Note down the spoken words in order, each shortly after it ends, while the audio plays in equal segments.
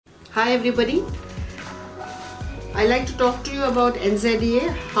Hi everybody. I like to talk to you about NZEA,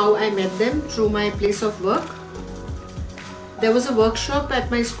 how I met them through my place of work. There was a workshop at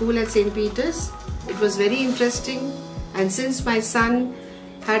my school at St. Peter's. It was very interesting, and since my son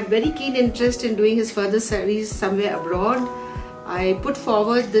had very keen interest in doing his further studies somewhere abroad, I put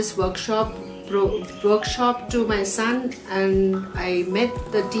forward this workshop to my son, and I met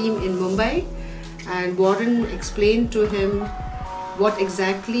the team in Mumbai, and Warren explained to him what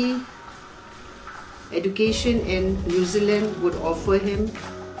exactly education in New Zealand would offer him.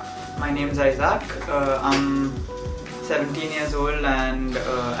 My name is Isaac. I'm 17 years old and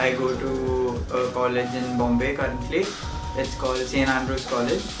I go to a college in Bombay currently. It's called St. Andrew's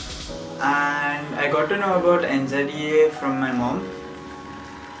College. And I got to know about NZEA from my mom.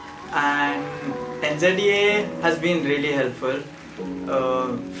 And NZEA has been really helpful,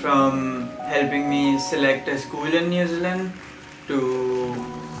 from helping me select a school in New Zealand to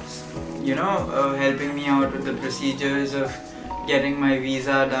helping me out with the procedures of getting my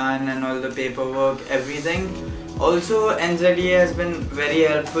visa done and all the paperwork, everything. Also, NZEA has been very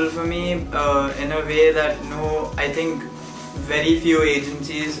helpful for me in a way that I think very few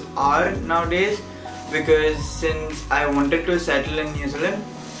agencies are nowadays, because since I wanted to settle in New Zealand,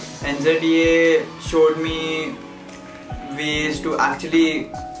 NZEA showed me ways to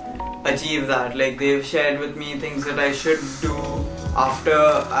actually achieve that. Like, they've shared with me things that I should do after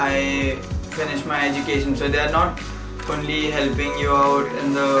I finish my education. So they are not only helping you out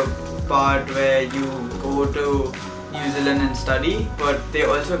in the part where you go to New Zealand and study, but they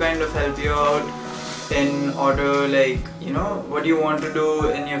also kind of help you out in order, what you want to do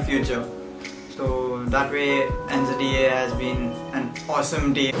in your future. So that way NZEA has been an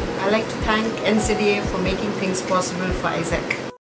awesome team. I like to thank NZEA for making things possible for Isaac.